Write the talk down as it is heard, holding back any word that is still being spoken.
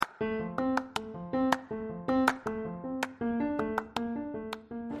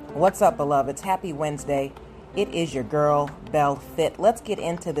What's up, beloveds? Happy Wednesday. It is your girl, Belle Fit. Let's get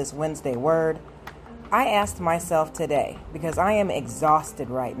into this Wednesday word. I asked myself today, because I am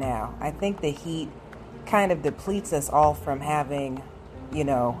exhausted right now. I think the heat kind of depletes us all from having,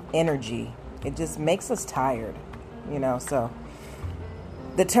 energy. It just makes us tired, so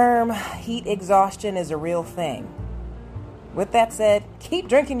the term heat exhaustion is a real thing. With that said, keep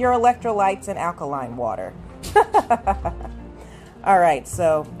drinking your electrolytes and alkaline water. All right,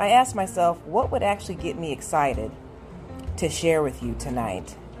 so I asked myself, what would actually get me excited to share with you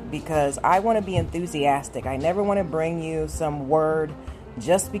tonight? Because I want to be enthusiastic. I never want to bring you some word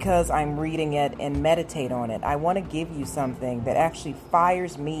just because I'm reading it and meditate on it. I want to give you something that actually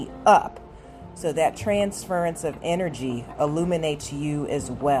fires me up so that transference of energy illuminates you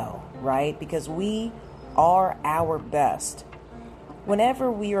as well, right? Because we are our best.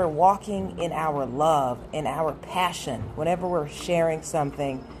 Whenever we are walking in our love, in our passion, whenever we're sharing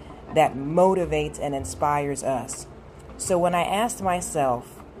something that motivates and inspires us. So when I asked myself,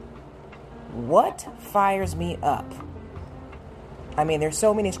 what fires me up? I mean, there's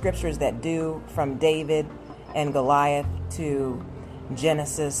so many scriptures that do, from David and Goliath to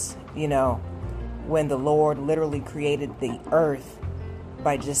Genesis, when the Lord literally created the earth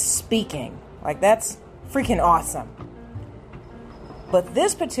by just speaking. Like, that's freaking awesome. But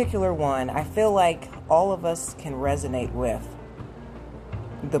this particular one, I feel like all of us can resonate with.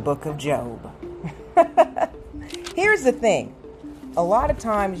 The book of Job. Here's the thing. A lot of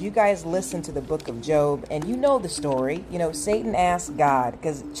times you guys listen to the book of Job and you know the story. Satan asked God,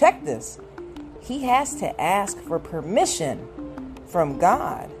 because check this. He has to ask for permission from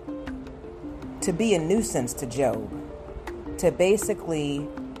God to be a nuisance to Job, to basically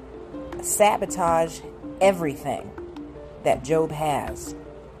sabotage everything that Job has.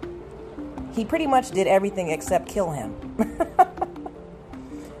 He pretty much did everything except kill him.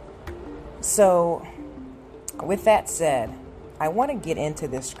 So, with that said, I want to get into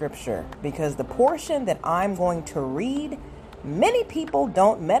this scripture because the portion that I'm going to read, many people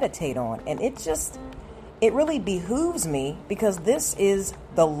don't meditate on. And it really behooves me because this is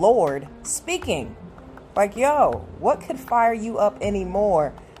the Lord speaking. Like, what could fire you up any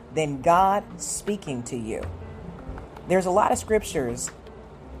more than God speaking to you? There's a lot of scriptures,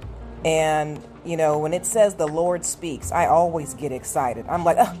 and, when it says the Lord speaks, I always get excited. I'm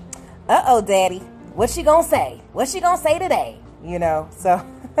like, uh-oh, Daddy, what's she gonna say? What's she gonna say today? So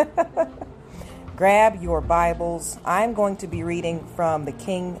grab your Bibles. I'm going to be reading from the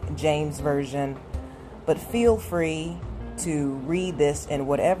King James Version, but feel free to read this in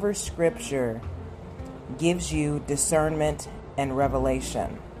whatever scripture gives you discernment and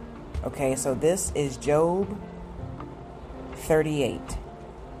revelation. Okay, so this is Job 38.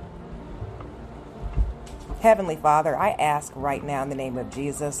 Heavenly Father, I ask right now in the name of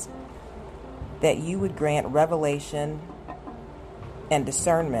Jesus that you would grant revelation and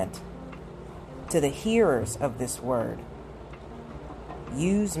discernment to the hearers of this word.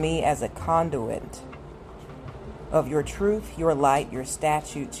 Use me as a conduit of your truth, your light, your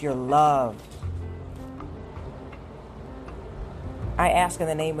statutes, your love. I ask in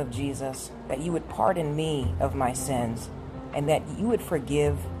the name of Jesus that you would pardon me of my sins and that you would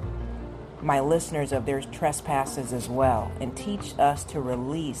forgive my listeners of their trespasses as well, and teach us to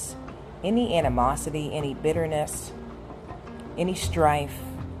release any animosity, any bitterness, any strife,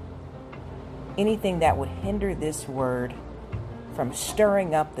 anything that would hinder this word from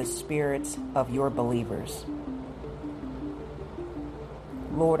stirring up the spirits of your believers.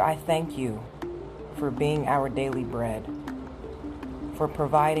 Lord, I thank you for being our daily bread, for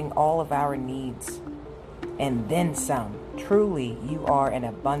providing all of our needs, and then some. Truly, you are an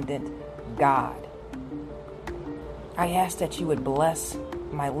abundant God. I ask that you would bless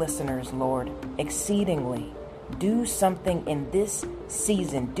my listeners, Lord, exceedingly. Do something in this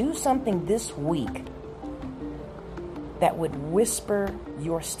season, do something this week that would whisper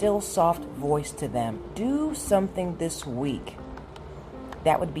your still soft voice to them. Do something this week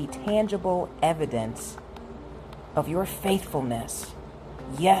that would be tangible evidence of your faithfulness.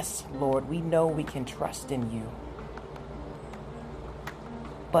 Yes, Lord, we know we can trust in you.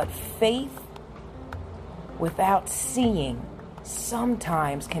 But faith without seeing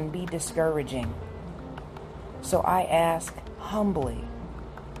sometimes can be discouraging. So I ask humbly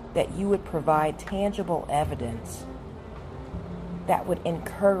that you would provide tangible evidence that would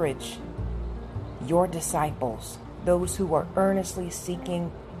encourage your disciples, those who are earnestly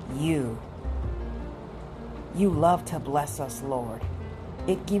seeking you. You love to bless us, Lord.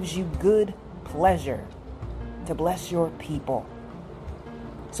 It gives you good pleasure to bless your people.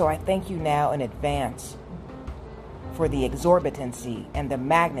 So I thank you now in advance for the exorbitancy and the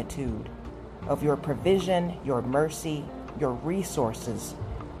magnitude of your provision, your mercy, your resources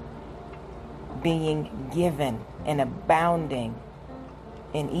being given and abounding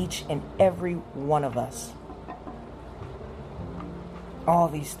in each and every one of us. All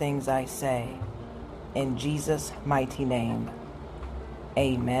these things I say in Jesus' mighty name.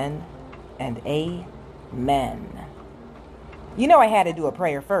 Amen and amen. You know I had to do a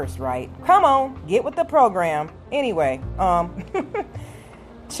prayer first, right? Come on, get with the program. Anyway,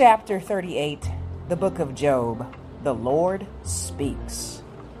 chapter 38, the book of Job. The Lord speaks.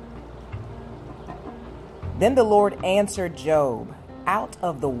 Then the Lord answered Job out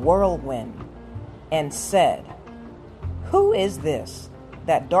of the whirlwind and said, Who is this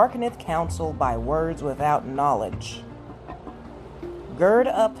that darkeneth counsel by words without knowledge? Gird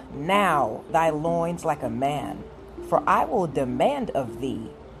up now thy loins like a man, for I will demand of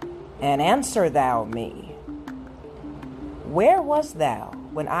thee, and answer thou me. Where wast thou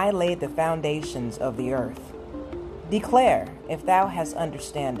when I laid the foundations of the earth? Declare, if thou hast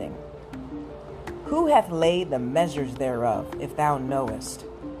understanding. Who hath laid the measures thereof, if thou knowest?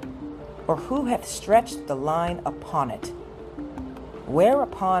 Or who hath stretched the line upon it?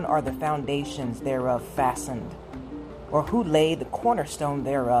 Whereupon are the foundations thereof fastened? Or who laid the cornerstone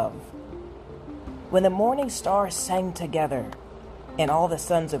thereof? When the morning stars sang together, and all the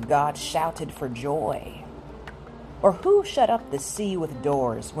sons of God shouted for joy? Or who shut up the sea with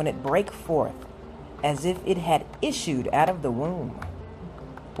doors when it brake forth, as if it had issued out of the womb?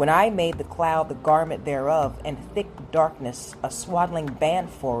 When I made the cloud the garment thereof, and thick darkness a swaddling band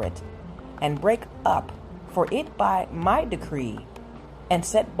for it, and brake up for it by my decree, and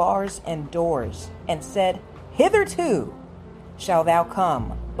set bars and doors, and said, Hitherto shall thou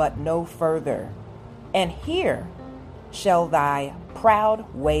come, but no further, and here shall thy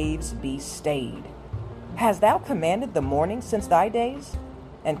proud waves be stayed. Hast thou commanded the morning since thy days,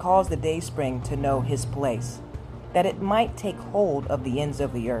 and caused the dayspring to know his place, that it might take hold of the ends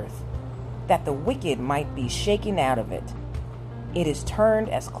of the earth, that the wicked might be shaken out of it? It is turned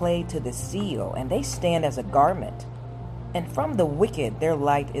as clay to the seal, and they stand as a garment. And from the wicked their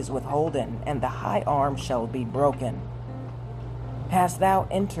light is withholden, and the high arm shall be broken. Hast thou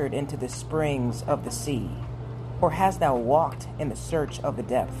entered into the springs of the sea, or hast thou walked in the search of the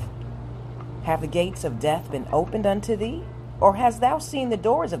depth? Have the gates of death been opened unto thee, or hast thou seen the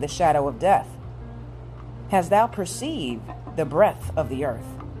doors of the shadow of death? Hast thou perceived the breadth of the earth?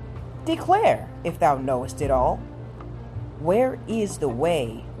 Declare, if thou knowest it all. Where is the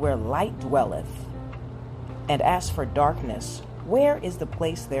way where light dwelleth? And as for darkness, where is the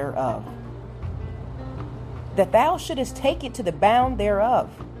place thereof? That thou shouldest take it to the bound thereof,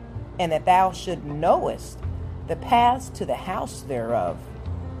 and that thou should knowest the paths to the house thereof.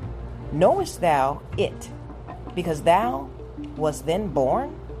 Knowest thou it, because thou wast then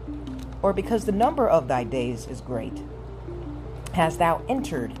born, or because the number of thy days is great? Hast thou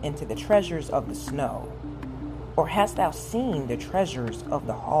entered into the treasures of the snow, or hast thou seen the treasures of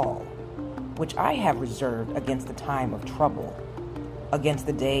the hall, which I have reserved against the time of trouble, against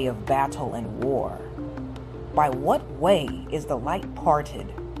the day of battle and war? By what way is the light parted,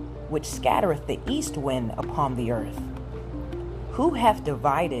 which scattereth the east wind upon the earth? Who hath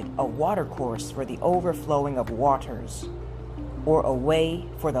divided a watercourse for the overflowing of waters, or a way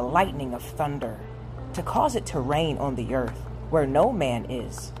for the lightning of thunder, to cause it to rain on the earth, where no man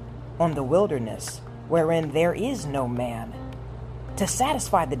is, on the wilderness, wherein there is no man, to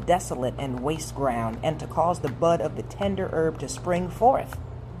satisfy the desolate and waste ground, and to cause the bud of the tender herb to spring forth?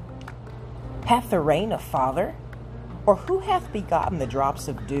 Hath the rain a father? Or who hath begotten the drops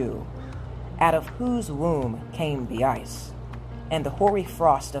of dew, out of whose womb came the ice? And the hoary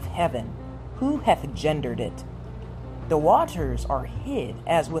frost of heaven, who hath gendered it? The waters are hid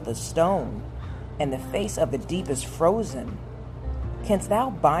as with a stone, and the face of the deep is frozen. Canst thou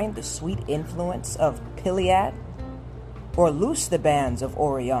bind the sweet influence of Pleiad, or loose the bands of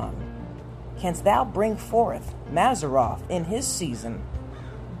Orion? Canst thou bring forth Mazzaroth in his season,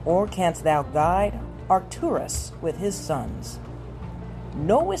 or canst thou guide Arcturus with his sons?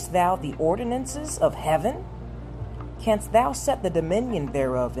 Knowest thou the ordinances of heaven? Canst thou set the dominion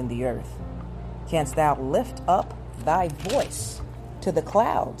thereof in the earth? Canst thou lift up thy voice to the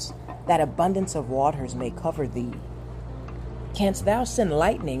clouds, that abundance of waters may cover thee? Canst thou send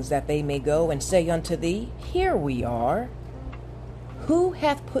lightnings that they may go and say unto thee, Here we are? Who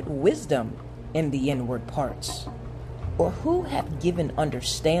hath put wisdom in the inward parts? Or who hath given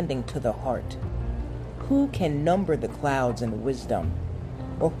understanding to the heart? Who can number the clouds in wisdom?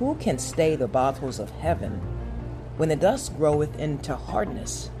 Or who can stay the bottles of heaven? When the dust groweth into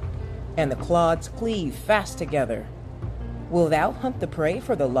hardness, and the clods cleave fast together, Wilt thou hunt the prey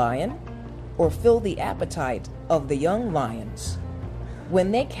for the lion, or fill the appetite of the young lions?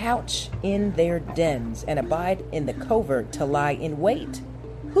 When they couch in their dens and abide in the covert to lie in wait,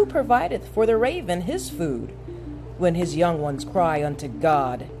 who provideth for the raven his food? When his young ones cry unto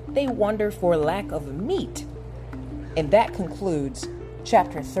God, they wonder for lack of meat. And that concludes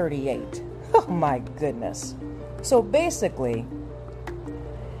chapter 38. Oh my goodness. So basically,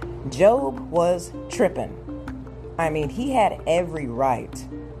 Job was tripping. I mean, he had every right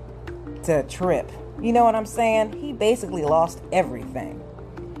to trip. You know what I'm saying? He basically lost everything.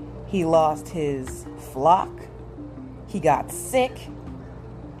 He lost his flock. He got sick.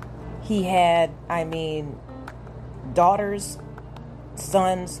 He had, daughters,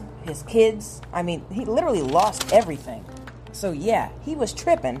 sons, his kids. He literally lost everything. So yeah, he was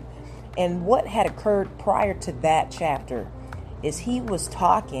tripping. And what had occurred prior to that chapter is he was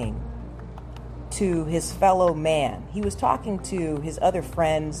talking to his fellow man. He was talking to his other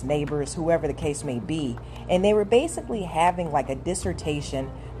friends, neighbors, whoever the case may be. And they were basically having like a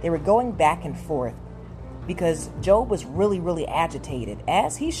dissertation. They were going back and forth because Job was really, really agitated,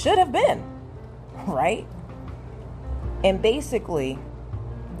 as he should have been, right? And basically,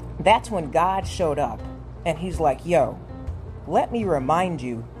 that's when God showed up. And he's like, yo, let me remind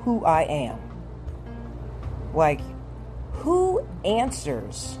you who I am. Like, who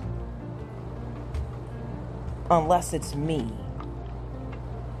answers unless it's me?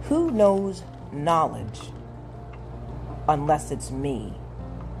 Who knows knowledge unless it's me?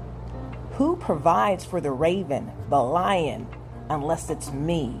 Who provides for the raven, the lion, unless it's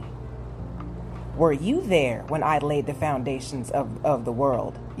me? Were you there when I laid the foundations of the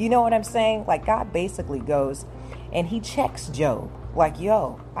world? You know what I'm saying? Like, God basically goes and he checks Job. Like,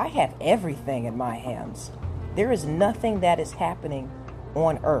 yo, I have everything in my hands. There is nothing that is happening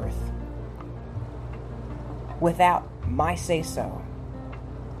on earth without my say-so.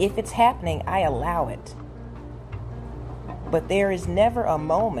 If it's happening, I allow it. But there is never a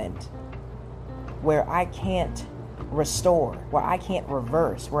moment where I can't restore, where I can't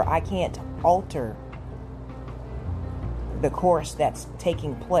reverse, where I can't alter the course that's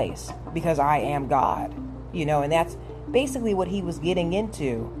taking place, because I am God. You know, and that's basically what he was getting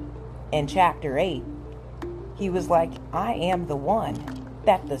into in chapter 8. He was like, I am the one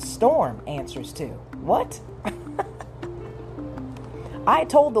that the storm answers to. What? I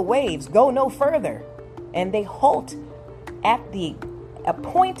told the waves, go no further. And they halt at the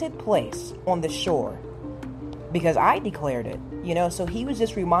appointed place on the shore because I declared it. You know, so he was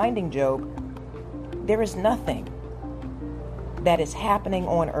just reminding Job, there is nothing that is happening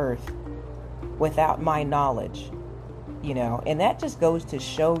on earth without my knowledge, you know. And that just goes to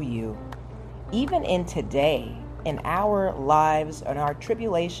show you, even in today, in our lives, in our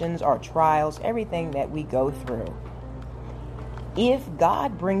tribulations, our trials, everything that we go through, if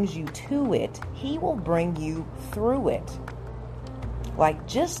God brings you to it, he will bring you through it. Like,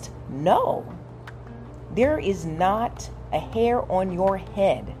 just know, there is not a hair on your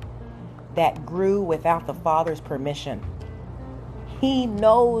head that grew without the Father's permission. He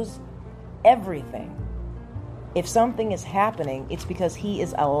knows everything. If something is happening, it's because he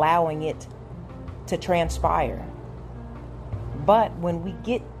is allowing it to transpire. But when we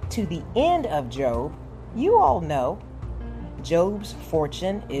get to the end of Job, you all know Job's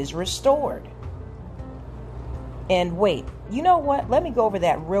fortune is restored. And wait, you know what? Let me go over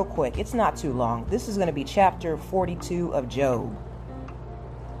that real quick. It's not too long. This is going to be chapter 42 of Job.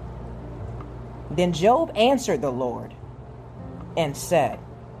 Then Job answered the Lord and said,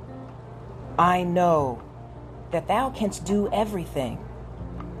 I know that thou canst do everything,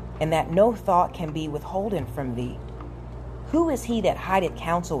 and that no thought can be withholden from thee. Who is he that hideth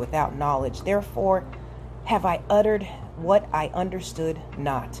counsel without knowledge? Therefore have I uttered what I understood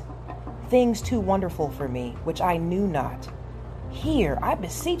not, things too wonderful for me, which I knew not. Hear, I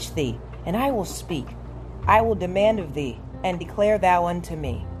beseech thee, and I will speak. I will demand of thee, and declare thou unto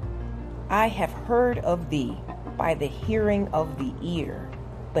me. I have heard of thee by the hearing of the ear,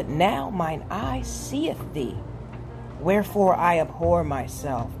 but now mine eye seeth thee. Wherefore I abhor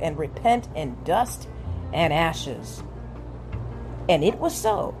myself, and repent in dust and ashes. And it was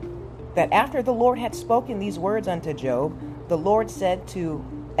so, that after the Lord had spoken these words unto Job, the Lord said to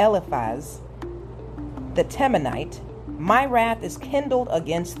Eliphaz the Temanite, My wrath is kindled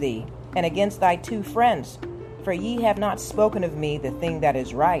against thee, and against thy two friends, for ye have not spoken of me the thing that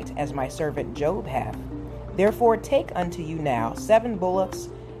is right, as my servant Job hath. Therefore take unto you now 7 bullocks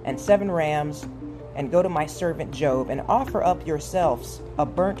and 7 rams, and go to my servant Job, and offer up yourselves a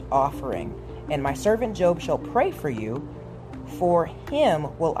burnt offering. And my servant Job shall pray for you, for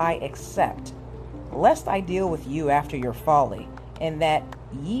him will I accept. lest I deal with you after your folly, and that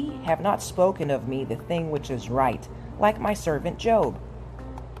ye have not spoken of me the thing which is right, like my servant Job.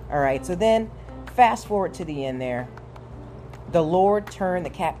 All right, so then fast forward to the end there. The Lord turned the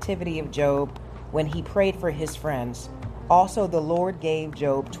captivity of Job when he prayed for his friends. Also, the Lord gave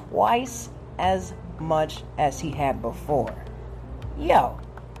Job twice as much as he had before. Yo,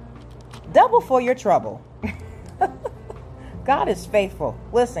 double for your trouble. God is faithful.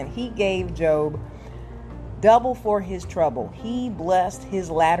 Listen, he gave Job double for his trouble. He blessed his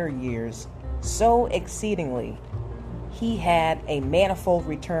latter years so exceedingly. He had a manifold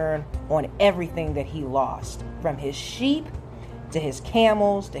return on everything that he lost, from his sheep to his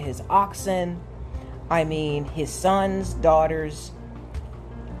camels to his oxen. His sons, daughters.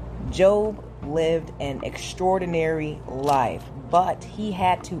 Job lived an extraordinary life, but he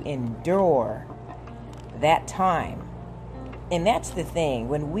had to endure that time. And that's the thing.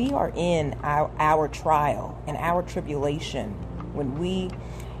 When we are in our trial and our tribulation, when we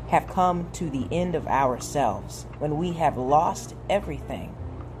have come to the end of ourselves, when we have lost everything,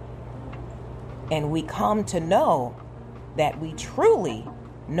 and we come to know that we truly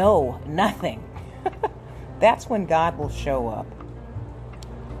know nothing, that's when God will show up.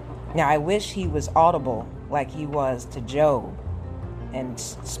 Now, I wish he was audible like he was to Job and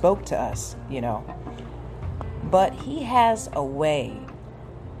spoke to us, But he has a way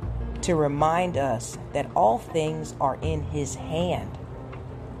to remind us that all things are in his hand.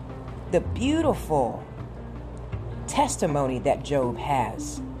 The beautiful testimony that Job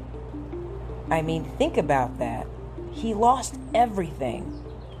has. Think about that. He lost everything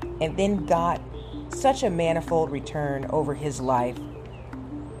and then got such a manifold return over his life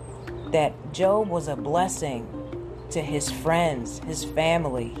that Job was a blessing to his friends, his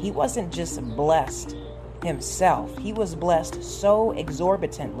family. He wasn't just blessed himself. He was blessed so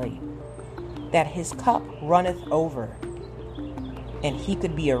exorbitantly that his cup runneth over, and he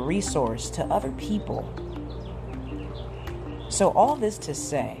could be a resource to other people. So all this to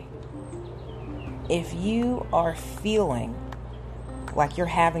say, if you are feeling like you're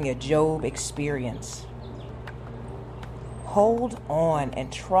having a Job experience, hold on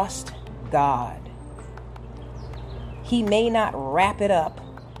and trust God. He may not wrap it up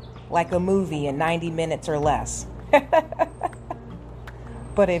like a movie in 90 minutes or less.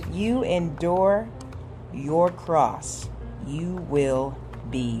 But if you endure your cross, you will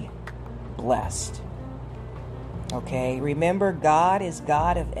be blessed. Okay? Remember, God is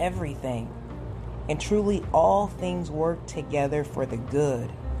God of everything. And truly all things work together for the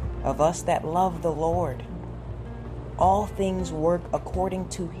good of us that love the Lord. All things work according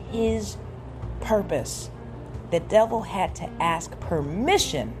to his purpose. The devil had to ask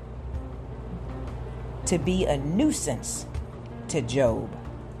permission to be a nuisance to Job.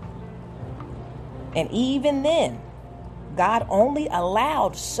 And even then, God only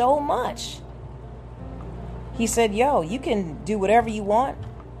allowed so much. He said, you can do whatever you want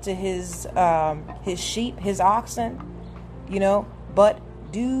to his sheep, his oxen, but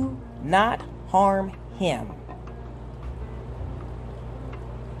do not harm him.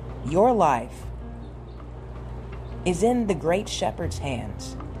 Your life is in the great shepherd's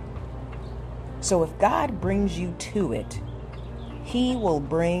hands. So if God brings you to it, he will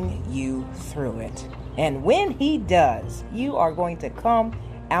bring you through it. And when he does, you are going to come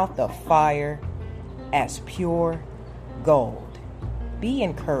out the fire as pure gold. Be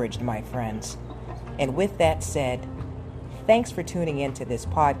encouraged, my friends. And with that said, thanks for tuning into this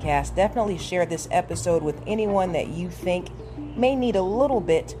podcast. Definitely share this episode with anyone that you think may need a little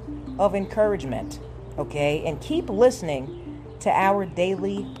bit of encouragement. Okay? And keep listening to our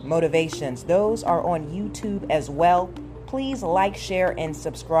daily motivations. Those are on YouTube as well. Please like, share, and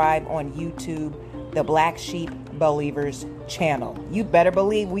subscribe on YouTube, the Black Sheep Believers channel. You better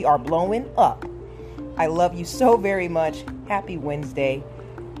believe we are blowing up. I love you so very much. Happy Wednesday.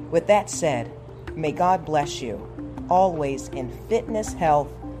 With that said, may God bless you, always in fitness,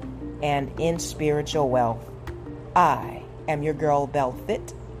 health, and in spiritual wealth. I am your girl, Belle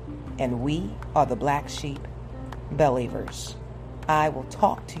Fit, and we are the Black Sheep Believers. I will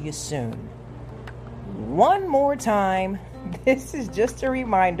talk to you soon. One more time, this is just a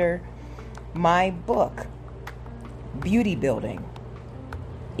reminder, my book, Beauty Building,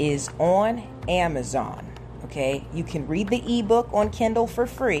 is on Amazon. Okay, you can read the ebook on Kindle for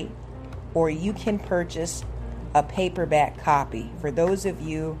free, or you can purchase a paperback copy. For those of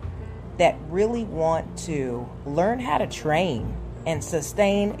you that really want to learn how to train and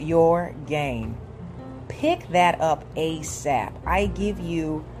sustain your game, pick that up ASAP. I give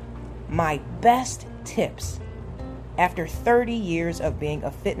you my best tips after 30 years of being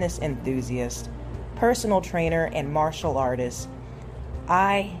a fitness enthusiast personal trainer, and martial artist.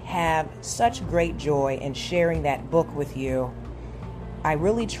 I have such great joy in sharing that book with you. I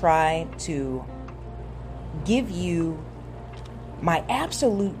really try to give you my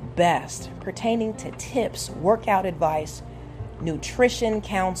absolute best pertaining to tips, workout advice, nutrition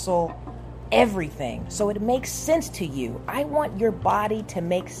counsel, everything. So it makes sense to you. I want your body to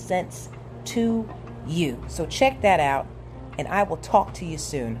make sense to you. So check that out, and I will talk to you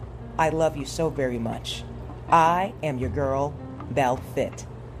soon. I love you so very much. I am your girl, Belle Fit.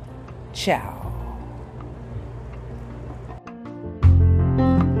 Ciao.